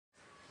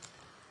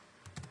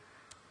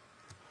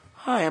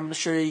Hi, I'm going to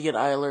show you get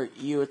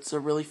iAlertU. It's a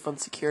really fun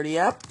security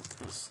app.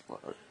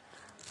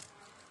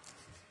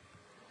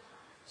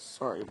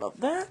 Sorry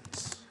about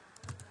that.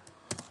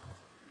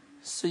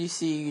 So you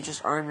see, you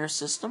just arm your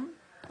system,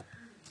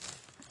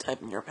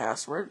 type in your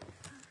password,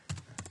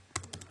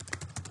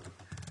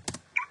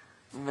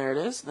 and there it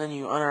is. Then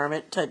you unarm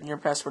it, type in your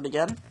password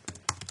again,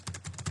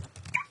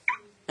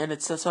 and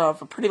it sets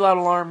off a pretty loud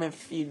alarm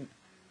if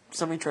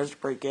somebody tries to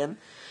break in.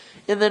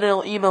 And then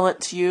it'll email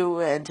it to you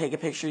and take a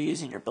picture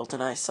using your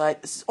built-in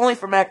eyesight. This is only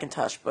for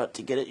Macintosh, but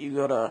to get it, you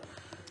go to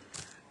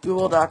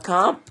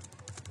google.com.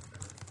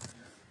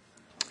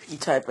 You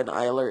type in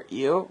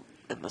iAlertU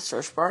in the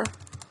search bar.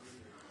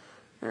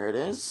 There it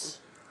is.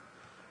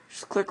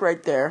 Just click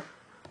right there.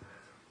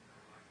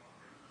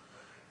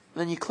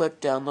 Then you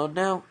click download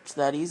now. It's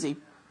that easy.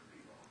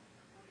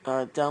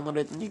 Download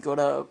it, and you go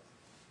to,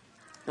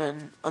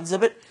 then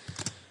unzip it.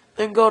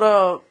 Then go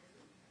to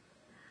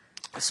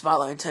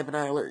Spotlight and type in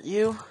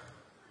iAlertU.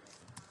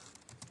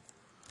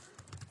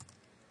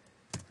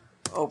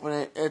 Open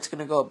it. It's going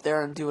to go up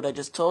there and do what I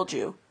just told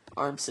you.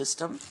 ARM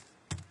system.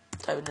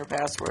 Type in your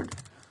password.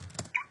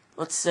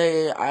 Let's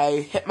say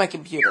I hit my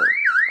computer.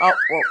 Oh,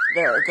 well,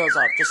 there, it goes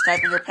off. Just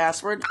type in your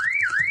password.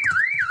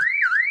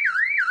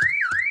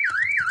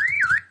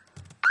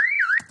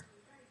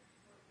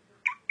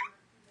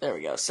 There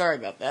we go. Sorry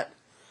about that.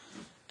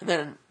 And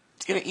then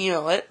it's going to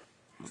email it.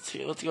 Let's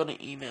see. Let's go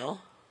to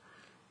email.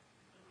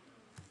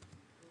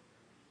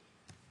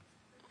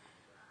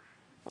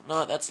 Well,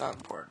 no, that's not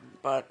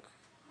important, but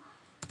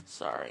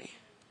sorry.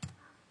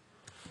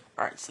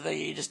 Alright, so then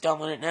you just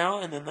download it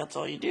now, and then that's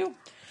all you do.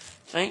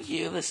 Thank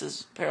you. This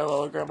is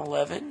Parallelogram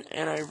 11,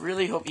 and I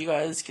really hope you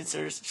guys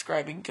consider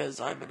subscribing because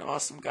I'm an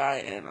awesome guy,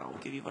 and I'll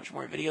give you a bunch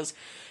more videos.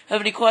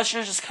 Have any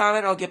questions, just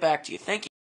comment. I'll get back to you. Thank you.